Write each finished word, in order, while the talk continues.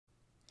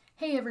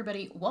Hey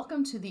everybody,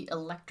 welcome to the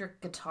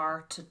electric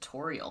guitar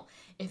tutorial.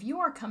 If you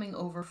are coming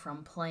over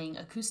from playing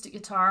acoustic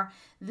guitar,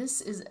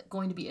 this is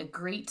going to be a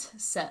great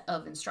set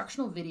of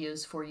instructional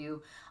videos for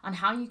you on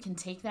how you can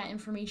take that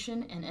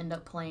information and end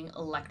up playing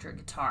electric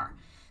guitar.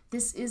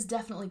 This is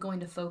definitely going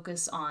to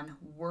focus on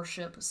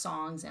worship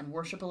songs and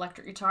worship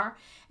electric guitar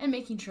and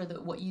making sure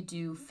that what you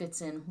do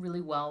fits in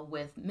really well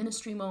with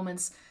ministry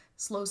moments,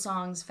 slow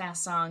songs,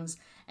 fast songs,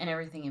 and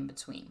everything in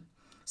between.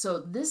 So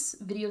this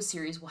video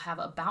series will have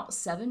about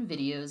 7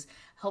 videos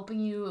helping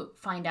you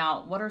find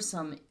out what are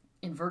some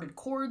inverted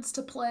chords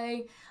to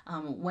play,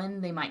 when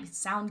they might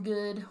sound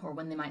good or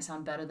when they might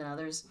sound better than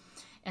others.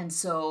 And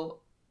so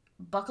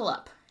buckle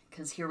up,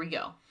 because here we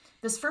go.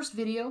 This first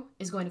video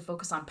is going to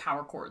focus on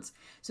power chords.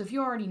 So if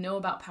you already know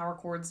about power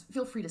chords,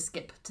 feel free to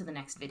skip to the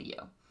next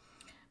video.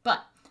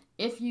 But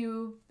if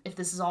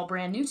this is all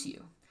brand new to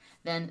you,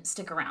 then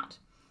stick around.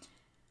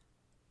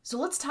 So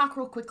let's talk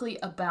real quickly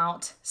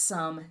about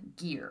some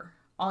gear.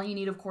 All you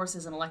need, of course,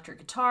 is an electric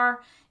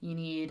guitar, you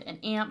need an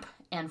amp,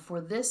 and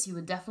for this you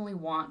would definitely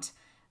want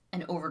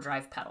an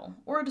overdrive pedal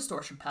or a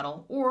distortion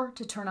pedal or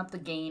to turn up the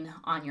gain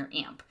on your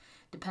amp.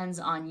 Depends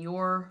on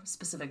your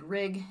specific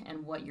rig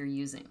and what you're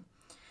using.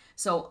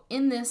 So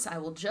in this, I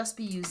will just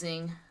be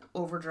using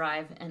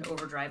overdrive and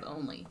overdrive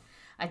only.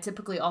 I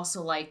typically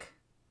also like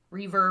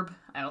reverb,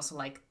 I also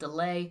like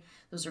delay.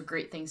 Those are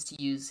great things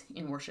to use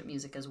in worship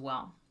music as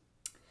well.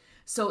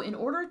 So in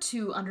order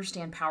to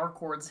understand power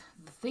chords,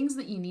 the things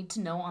that you need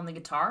to know on the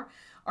guitar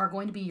are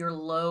going to be your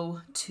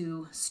low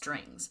 2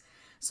 strings.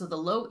 So the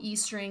low E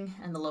string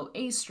and the low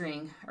A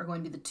string are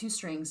going to be the 2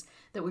 strings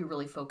that we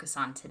really focus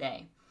on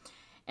today.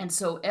 And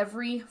so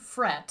every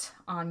fret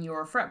on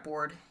your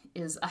fretboard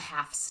is a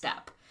half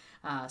step.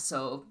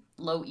 So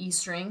low E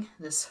string,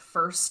 this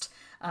first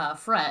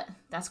fret,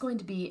 that's going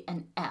to be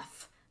an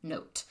F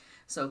note.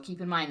 So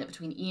keep in mind that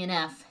between E and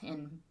F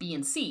and B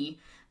and C,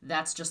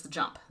 that's just the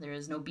jump. There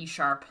is no B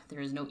sharp,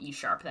 there is no E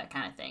sharp, that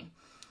kind of thing.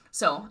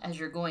 So as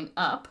you're going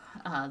up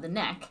the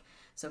neck,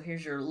 so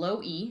here's your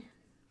low E,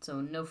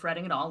 so no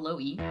fretting at all, low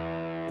E.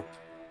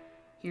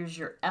 Here's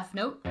your F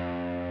note,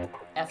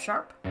 F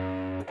sharp,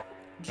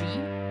 G.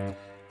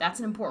 That's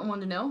an important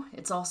one to know.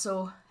 It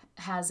also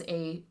has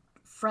a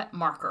fret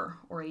marker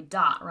or a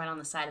dot right on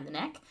the side of the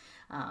neck,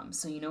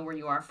 so you know where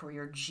you are for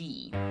your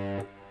G.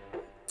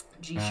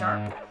 G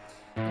sharp,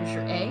 there's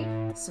your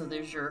A, so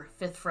there's your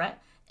 5th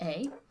fret,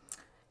 A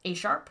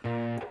sharp,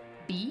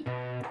 B,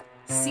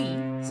 C,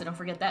 so don't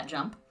forget that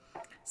jump,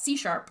 C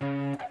sharp,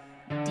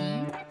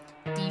 D,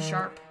 D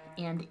sharp,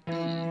 and E.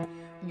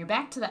 When you're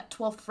back to that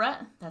 12th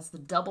fret, that's the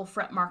double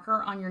fret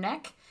marker on your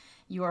neck,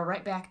 you are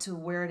right back to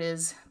where it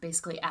is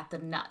basically at the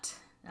nut,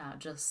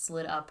 just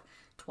slid up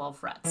 12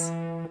 frets.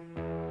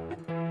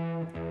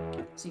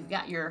 So you've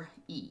got your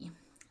E.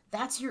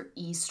 That's your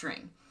E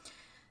string.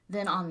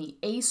 Then on the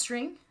A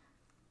string,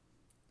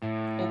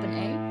 open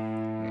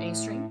A, your A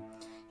string,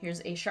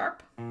 here's A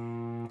sharp,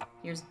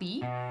 here's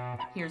B,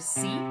 here's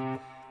C.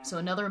 So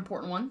another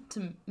important one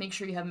to make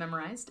sure you have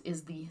memorized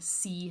is the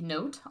C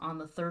note on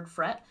the 3rd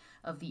fret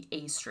of the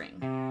A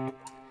string.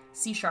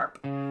 C sharp,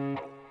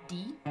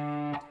 D,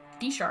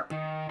 D sharp,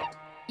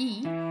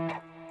 E,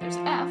 there's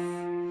F,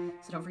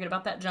 so don't forget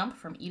about that jump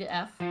from E to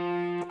F,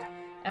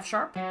 F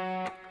sharp,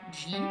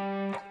 G,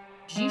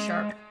 G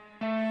sharp,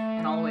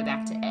 and all the way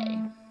back to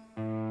A.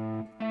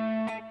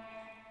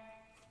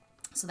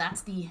 So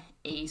that's the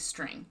A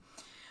string.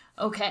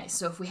 Okay,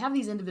 so if we have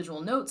these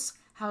individual notes,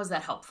 how is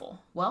that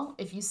helpful? Well,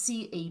 if you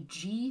see a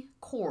G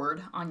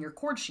chord on your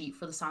chord sheet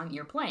for the song that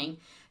you're playing,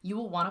 you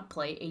will want to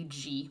play a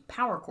G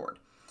power chord.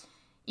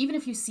 Even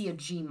if you see a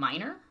G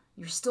minor,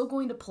 you're still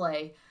going to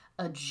play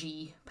a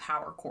G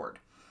power chord.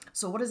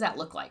 So what does that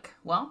look like?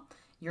 Well,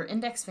 your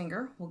index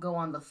finger will go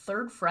on the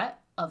 3rd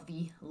fret of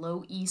the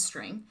low E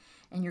string,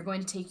 and you're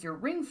going to take your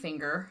ring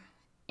finger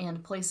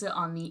and place it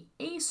on the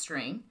A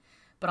string,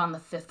 but on the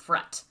 5th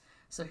fret.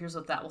 So here's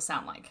what that will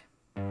sound like.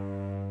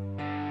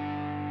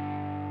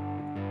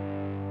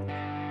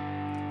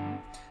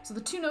 So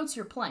the 2 notes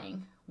you're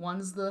playing,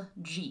 one's the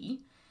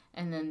G,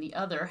 and then the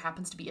other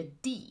happens to be a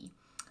D.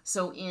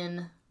 So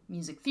in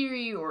music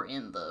theory or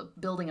in the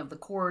building of the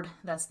chord,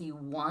 that's the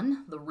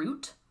 1, the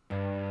root,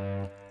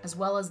 as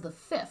well as the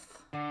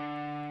 5th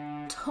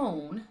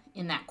tone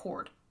in that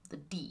chord, the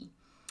D.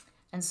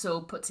 And so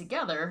put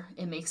together,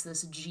 it makes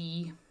this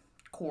G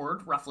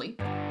chord, roughly.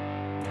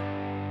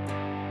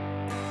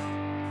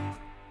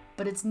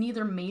 But it's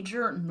neither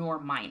major nor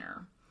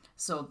minor.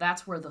 So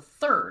that's where the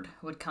 3rd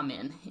would come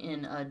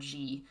in a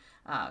G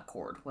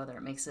chord, whether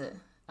it makes it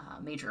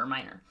major or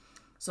minor.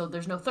 So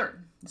there's no 3rd,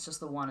 it's just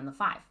the 1 and the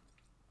 5.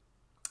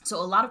 So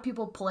a lot of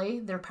people play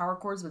their power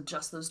chords with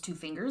just those 2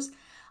 fingers.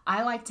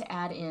 I like to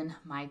add in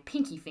my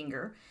pinky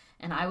finger,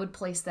 and I would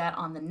place that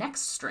on the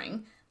next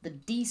string, the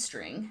D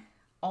string,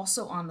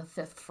 also on the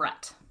 5th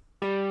fret.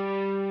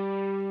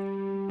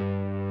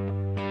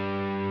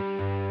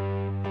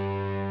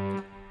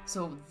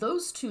 So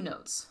those 2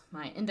 notes,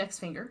 my index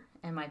finger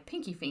and my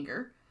pinky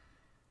finger,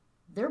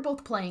 they're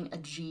both playing a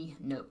G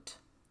note.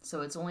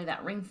 So it's only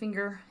that ring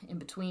finger in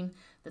between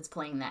that's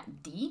playing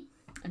that D.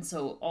 And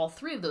so all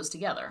three of those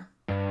together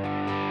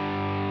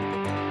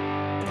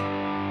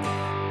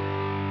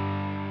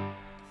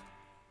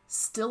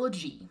still a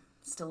G,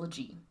 still a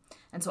G.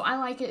 And so I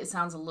like it. It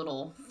sounds a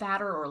little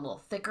fatter or a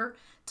little thicker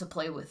to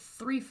play with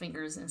 3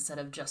 fingers instead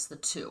of just the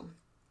 2.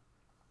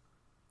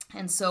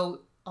 And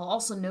so I'll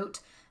also note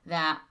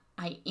that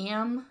I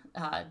am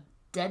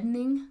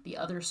deadening the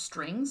other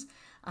strings.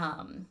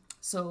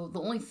 So the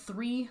only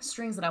 3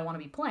 strings that I want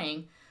to be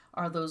playing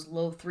are those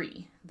low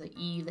 3, the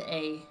E, the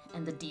A,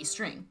 and the D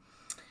string.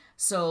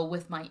 So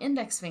with my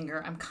index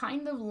finger, I'm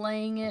kind of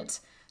laying it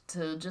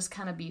to just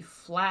kind of be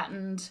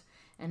flattened,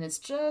 and it's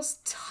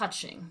just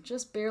touching,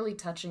 just barely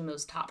touching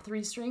those top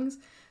 3 strings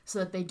so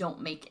that they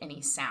don't make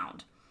any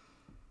sound.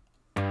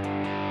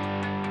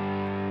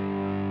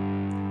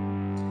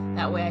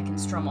 That way I can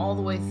strum all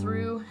the way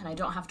through and I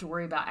don't have to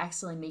worry about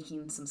accidentally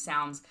making some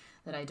sounds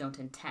that I don't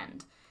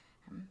intend.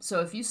 So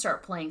if you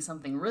start playing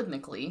something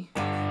rhythmically,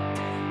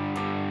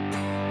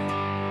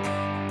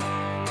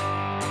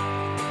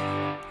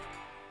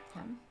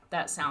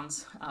 that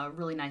sounds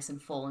really nice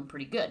and full and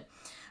pretty good.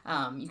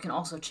 You can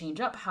also change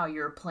up how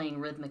you're playing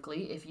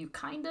rhythmically if you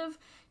kind of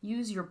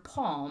use your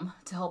palm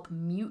to help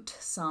mute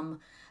some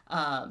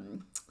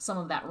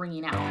of that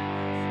ringing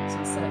out. So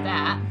instead of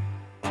that,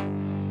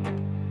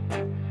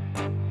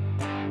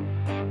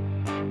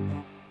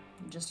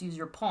 you just use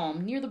your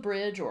palm near the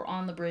bridge or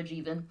on the bridge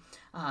even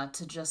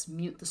to just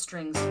mute the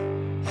strings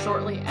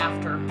shortly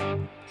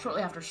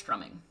after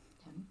strumming.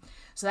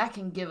 So that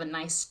can give a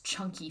nice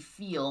chunky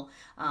feel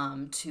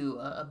to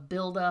a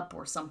build-up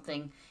or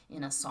something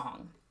in a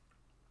song.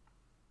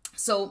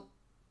 So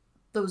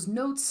those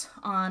notes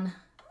on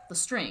the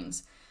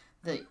strings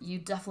that you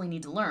definitely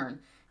need to learn,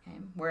 okay?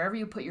 Wherever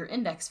you put your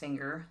index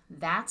finger,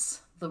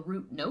 that's the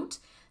root note.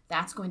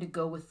 That's going to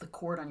go with the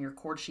chord on your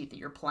chord sheet that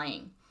you're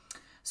playing.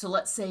 So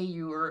let's say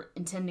you were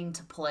intending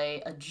to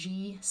play a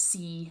G,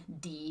 C,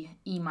 D,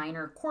 E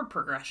minor chord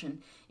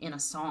progression in a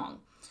song.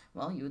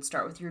 Well, you would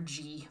start with your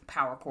G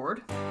power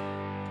chord,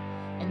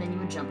 and then you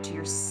would jump to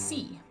your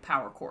C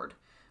power chord,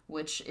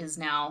 which is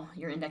now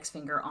your index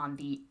finger on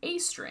the A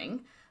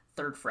string,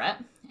 3rd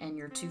fret, and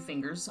your 2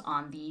 fingers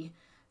on the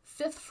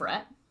 5th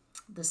fret,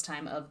 this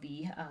time of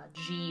the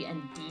G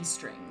and D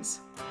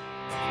strings.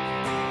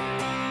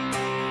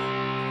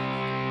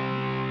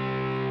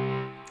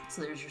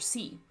 So there's your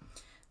C.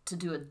 To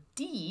do a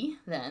D,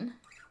 then,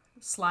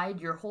 slide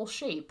your whole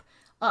shape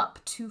up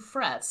 2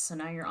 frets. So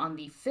now you're on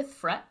the 5th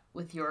fret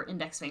with your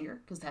index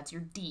finger, because that's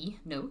your D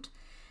note,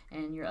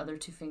 and your other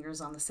 2 fingers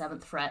on the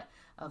 7th fret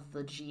of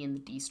the G and the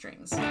D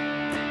strings. So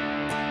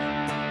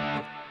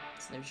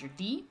there's your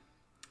D.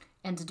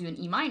 And to do an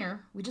E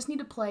minor, we just need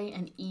to play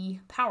an E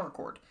power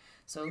chord.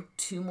 So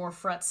 2 more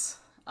frets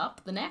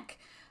up the neck.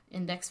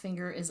 Index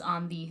finger is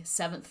on the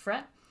 7th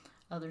fret,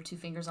 other 2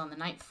 fingers on the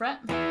 9th fret.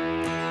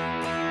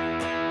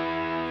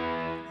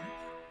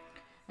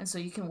 And so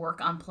you can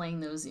work on playing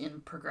those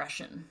in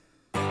progression.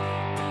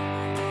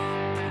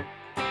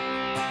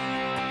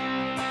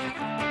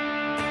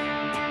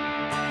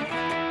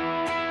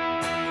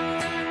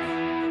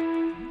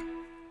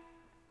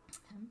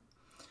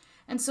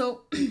 And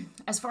so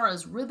as far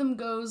as rhythm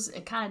goes,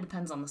 it kind of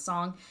depends on the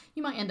song.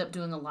 You might end up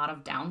doing a lot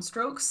of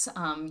downstrokes.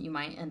 You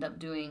might end up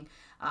doing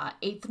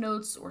 8th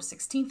notes or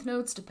 16th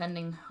notes,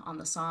 depending on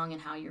the song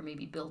and how you're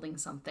maybe building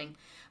something.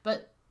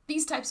 But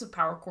these types of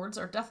power chords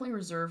are definitely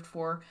reserved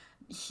for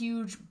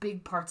huge,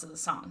 big parts of the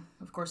song.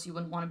 Of course, you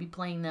wouldn't want to be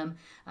playing them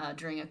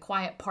during a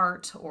quiet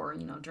part or,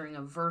 during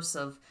a verse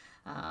of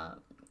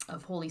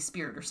Holy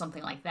Spirit or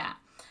something like that.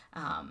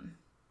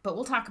 But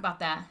we'll talk about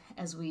that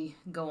as we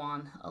go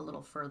on a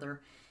little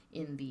further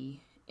in the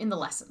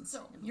lessons.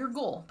 So your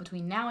goal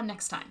between now and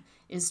next time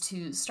is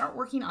to start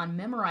working on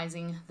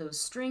memorizing those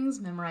strings,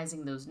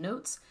 memorizing those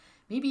notes,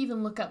 maybe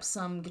even look up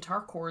some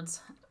guitar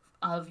chords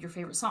of your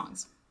favorite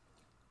songs.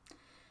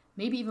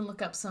 Maybe even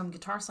look up some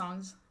guitar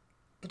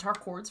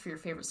chords for your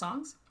favorite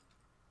songs,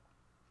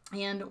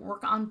 and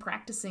work on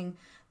practicing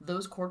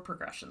those chord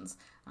progressions.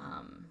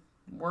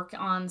 Work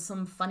on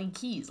some funny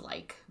keys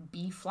like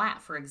B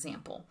flat, for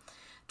example.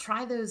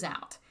 Try those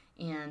out,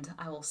 and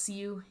I will see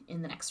you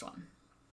in the next one.